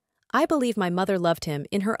 I believe my mother loved him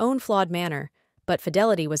in her own flawed manner, but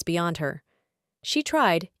fidelity was beyond her. She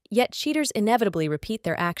tried, yet cheaters inevitably repeat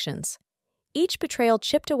their actions. Each betrayal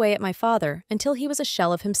chipped away at my father until he was a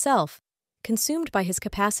shell of himself, consumed by his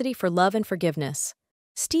capacity for love and forgiveness."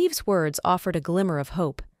 Steve's words offered a glimmer of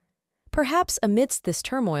hope. Perhaps amidst this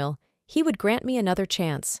turmoil, he would grant me another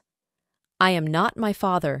chance. "I am not my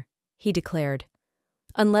father," he declared.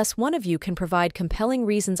 "Unless one of you can provide compelling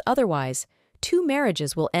reasons otherwise, 2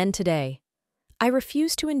 marriages will end today. I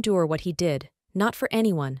refuse to endure what he did, not for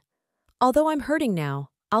anyone. Although I'm hurting now,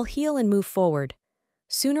 I'll heal and move forward.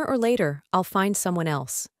 Sooner or later, I'll find someone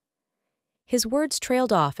else." His words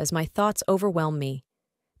trailed off as my thoughts overwhelmed me.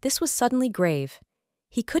 This was suddenly grave.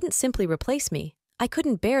 He couldn't simply replace me. I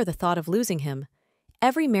couldn't bear the thought of losing him.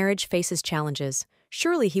 Every marriage faces challenges.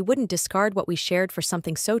 Surely he wouldn't discard what we shared for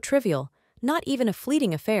something so trivial, not even a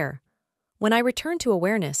fleeting affair. When I returned to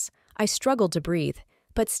awareness, I struggled to breathe,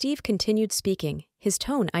 but Steve continued speaking, his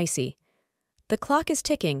tone icy. "The clock is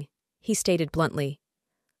ticking," he stated bluntly.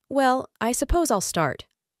 "Well, I suppose I'll start,"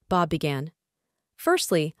 Bob began.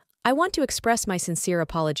 "Firstly, I want to express my sincere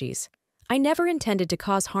apologies. I never intended to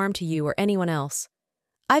cause harm to you or anyone else.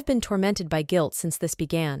 I've been tormented by guilt since this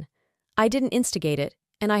began. I didn't instigate it,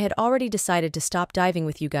 and I had already decided to stop diving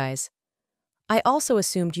with you guys. I also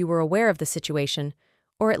assumed you were aware of the situation,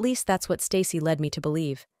 or at least that's what Stacy led me to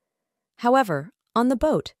believe. However, on the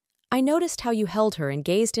boat, I noticed how you held her and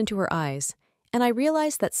gazed into her eyes, and I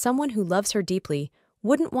realized that someone who loves her deeply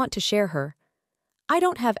wouldn't want to share her. I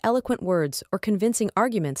don't have eloquent words or convincing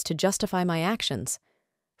arguments to justify my actions.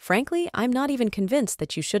 Frankly, I'm not even convinced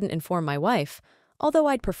that you shouldn't inform my wife, although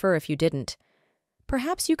I'd prefer if you didn't.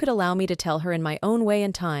 Perhaps you could allow me to tell her in my own way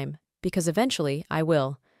and time, because eventually I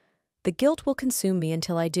will. The guilt will consume me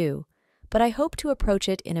until I do, but I hope to approach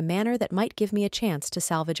it in a manner that might give me a chance to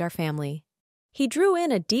salvage our family." He drew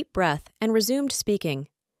in a deep breath and resumed speaking.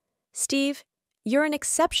 "Steve, you're an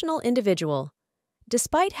exceptional individual.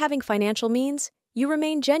 Despite having financial means, you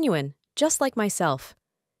remain genuine, just like myself.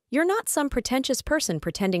 You're not some pretentious person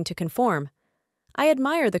pretending to conform. I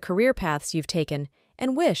admire the career paths you've taken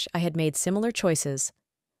and wish I had made similar choices.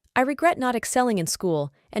 I regret not excelling in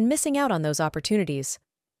school and missing out on those opportunities.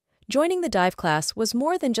 Joining the dive class was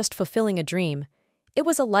more than just fulfilling a dream. It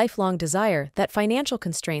was a lifelong desire that financial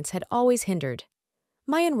constraints had always hindered.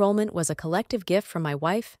 My enrollment was a collective gift from my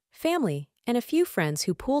wife, family, and a few friends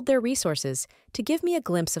who pooled their resources to give me a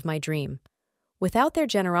glimpse of my dream. Without their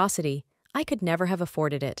generosity, I could never have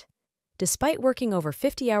afforded it. Despite working over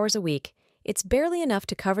 50 hours a week, it's barely enough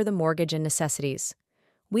to cover the mortgage and necessities.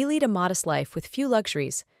 We lead a modest life with few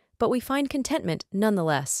luxuries, but we find contentment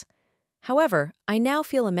nonetheless. However, I now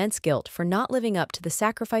feel immense guilt for not living up to the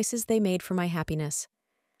sacrifices they made for my happiness.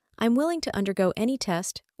 I'm willing to undergo any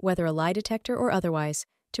test, whether a lie detector or otherwise,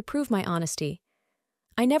 to prove my honesty.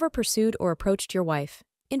 I never pursued or approached your wife.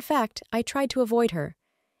 In fact, I tried to avoid her.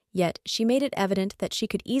 Yet, she made it evident that she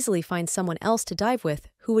could easily find someone else to dive with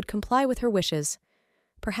who would comply with her wishes.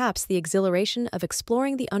 Perhaps the exhilaration of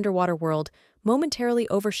exploring the underwater world momentarily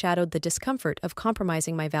overshadowed the discomfort of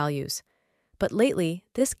compromising my values. But lately,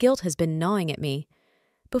 this guilt has been gnawing at me.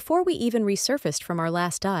 Before we even resurfaced from our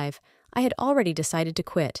last dive, I had already decided to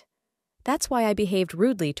quit. That's why I behaved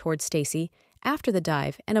rudely towards Stacy after the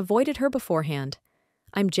dive and avoided her beforehand.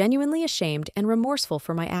 I'm genuinely ashamed and remorseful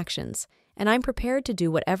for my actions, and I'm prepared to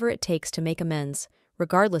do whatever it takes to make amends,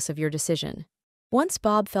 regardless of your decision." Once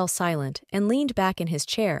Bob fell silent and leaned back in his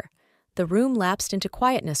chair, the room lapsed into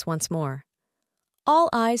quietness once more. All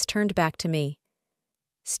eyes turned back to me.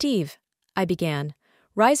 "Steve," I began,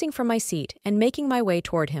 rising from my seat and making my way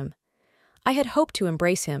toward him. I had hoped to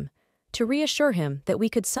embrace him, to reassure him that we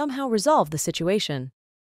could somehow resolve the situation.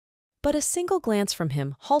 But a single glance from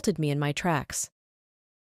him halted me in my tracks.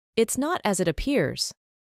 "It's not as it appears."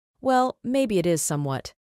 Well, maybe it is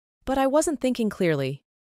somewhat. But I wasn't thinking clearly.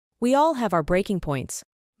 We all have our breaking points,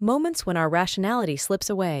 moments when our rationality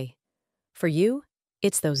slips away. For you,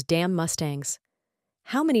 it's those damn Mustangs.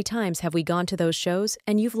 How many times have we gone to those shows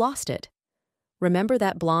and you've lost it? Remember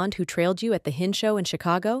that blonde who trailed you at the Hin show in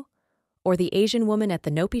Chicago? Or the Asian woman at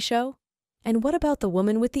the Nopi show? And what about the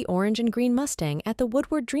woman with the orange and green Mustang at the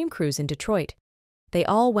Woodward Dream Cruise in Detroit? They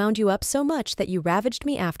all wound you up so much that you ravaged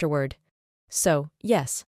me afterward. So,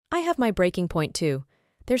 yes, I have my breaking point too.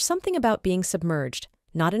 There's something about being submerged,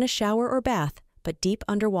 not in a shower or bath, but deep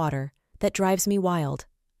underwater, that drives me wild.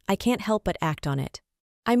 I can't help but act on it.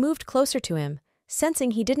 I moved closer to him,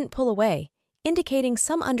 sensing he didn't pull away, indicating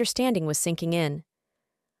some understanding was sinking in.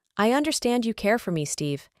 I understand you care for me,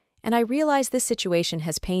 Steve, and I realize this situation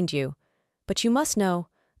has pained you. But you must know,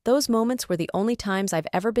 those moments were the only times I've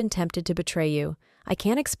ever been tempted to betray you. I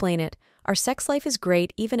can't explain it. Our sex life is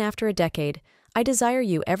great even after a decade. I desire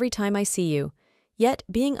you every time I see you. Yet,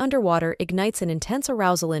 being underwater ignites an intense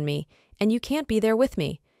arousal in me, and you can't be there with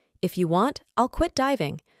me. If you want, I'll quit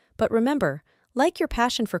diving. But remember, like your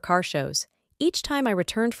passion for car shows, each time I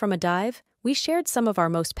returned from a dive, we shared some of our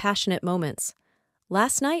most passionate moments.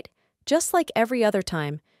 Last night, just like every other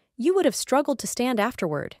time, you would have struggled to stand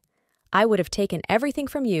afterward. I would have taken everything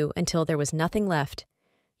from you until there was nothing left.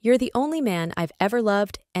 You're the only man I've ever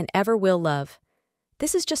loved and ever will love.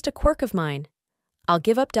 This is just a quirk of mine. I'll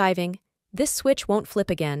give up diving. This switch won't flip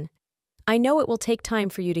again. I know it will take time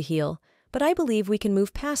for you to heal, but I believe we can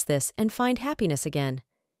move past this and find happiness again.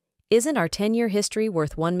 Isn't our 10-year history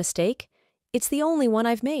worth one mistake? It's the only one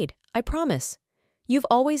I've made, I promise. You've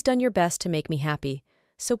always done your best to make me happy,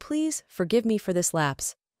 so please forgive me for this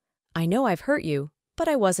lapse. I know I've hurt you, but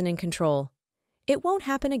I wasn't in control. It won't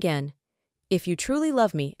happen again. If you truly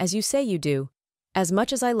love me as you say you do, as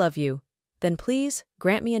much as I love you, then please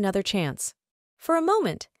grant me another chance. For a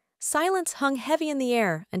moment, silence hung heavy in the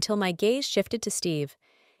air until my gaze shifted to Steve,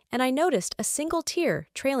 and I noticed a single tear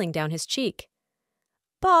trailing down his cheek.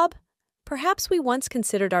 Bob, perhaps we once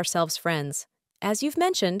considered ourselves friends. As you've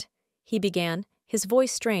mentioned, he began, his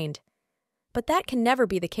voice strained. But that can never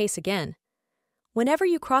be the case again. Whenever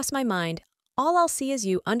you cross my mind, all I'll see is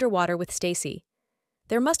you underwater with Stacy.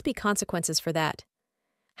 There must be consequences for that.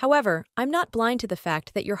 However, I'm not blind to the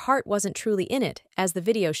fact that your heart wasn't truly in it, as the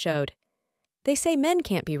video showed. They say men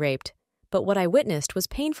can't be raped, but what I witnessed was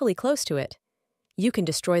painfully close to it. You can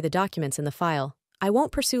destroy the documents in the file. I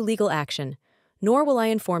won't pursue legal action, nor will I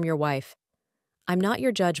inform your wife. I'm not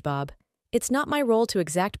your judge, Bob. It's not my role to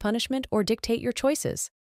exact punishment or dictate your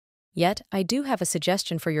choices. Yet, I do have a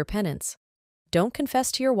suggestion for your penance. Don't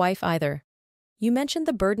confess to your wife either. You mentioned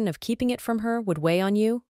the burden of keeping it from her would weigh on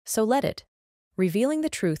you, so let it. Revealing the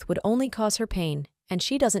truth would only cause her pain, and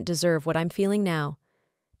she doesn't deserve what I'm feeling now.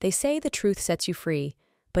 They say the truth sets you free,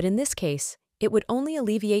 but in this case, it would only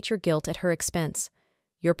alleviate your guilt at her expense.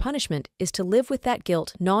 Your punishment is to live with that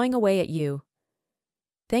guilt gnawing away at you.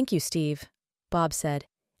 Thank you, Steve, Bob said,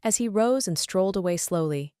 as he rose and strolled away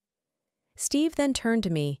slowly. Steve then turned to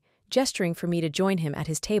me, gesturing for me to join him at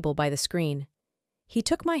his table by the screen. He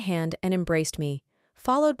took my hand and embraced me,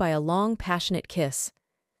 followed by a long, passionate kiss.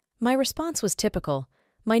 My response was typical.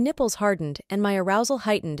 My nipples hardened and my arousal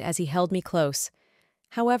heightened as he held me close.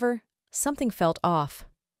 However, something felt off.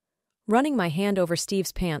 Running my hand over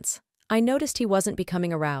Steve's pants, I noticed he wasn't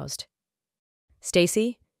becoming aroused.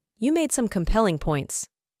 Stacy, you made some compelling points,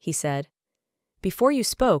 he said. Before you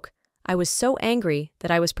spoke, I was so angry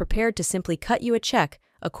that I was prepared to simply cut you a check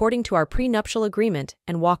according to our prenuptial agreement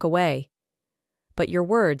and walk away. But your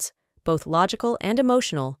words, both logical and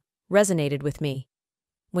emotional, resonated with me.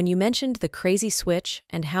 When you mentioned the crazy switch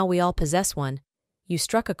and how we all possess one, you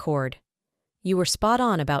struck a chord. You were spot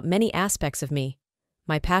on about many aspects of me,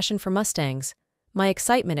 my passion for Mustangs, my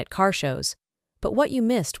excitement at car shows, but what you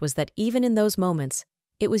missed was that even in those moments,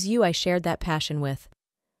 it was you I shared that passion with.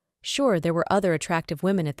 Sure, there were other attractive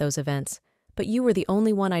women at those events, but you were the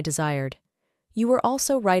only one I desired. You were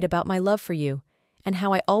also right about my love for you, and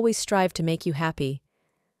how I always strive to make you happy.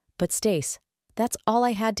 But Stace, that's all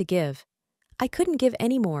I had to give. I couldn't give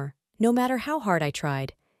any more, no matter how hard I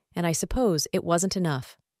tried, and I suppose it wasn't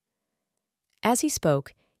enough. As he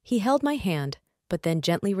spoke, he held my hand, but then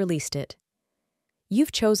gently released it.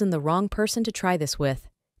 You've chosen the wrong person to try this with,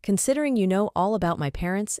 considering you know all about my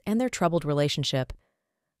parents and their troubled relationship.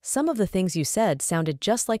 Some of the things you said sounded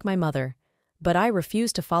just like my mother, but I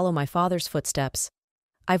refuse to follow my father's footsteps.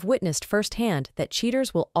 I've witnessed firsthand that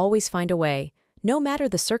cheaters will always find a way, no matter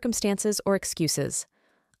the circumstances or excuses.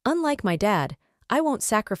 Unlike my dad, I won't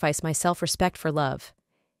sacrifice my self-respect for love.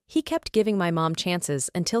 He kept giving my mom chances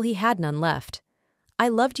until he had none left. I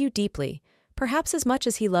loved you deeply, perhaps as much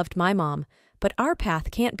as he loved my mom, but our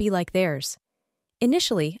path can't be like theirs.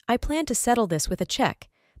 Initially, I planned to settle this with a check,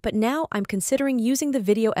 but now I'm considering using the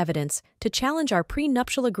video evidence to challenge our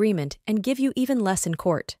prenuptial agreement and give you even less in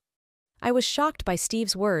court." I was shocked by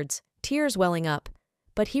Steve's words, tears welling up,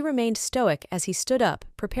 but he remained stoic as he stood up,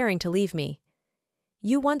 preparing to leave me.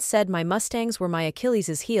 "You once said my Mustangs were my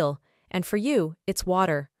Achilles' heel, and for you, it's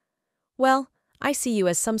water. Well, I see you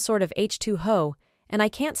as some sort of H2O, and I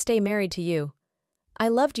can't stay married to you. I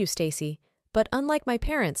loved you, Stacy, but unlike my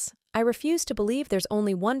parents, I refuse to believe there's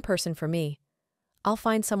only one person for me. I'll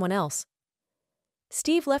find someone else."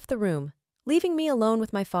 Steve left the room, leaving me alone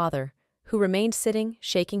with my father, who remained sitting,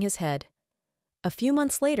 shaking his head. A few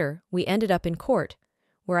months later, we ended up in court,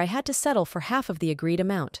 where I had to settle for half of the agreed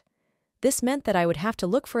amount. This meant that I would have to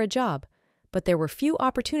look for a job, but there were few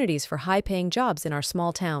opportunities for high-paying jobs in our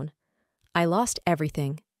small town. I lost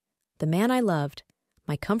everything: the man I loved,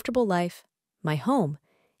 my comfortable life, my home,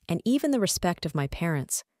 and even the respect of my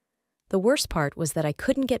parents. The worst part was that I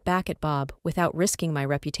couldn't get back at Bob without risking my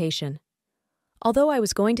reputation. Although I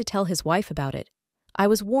was going to tell his wife about it, I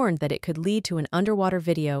was warned that it could lead to an underwater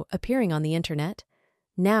video appearing on the internet.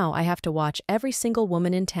 Now I have to watch every single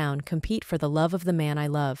woman in town compete for the love of the man I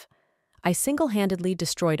love. I single-handedly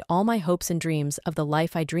destroyed all my hopes and dreams of the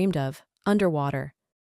life I dreamed of, underwater.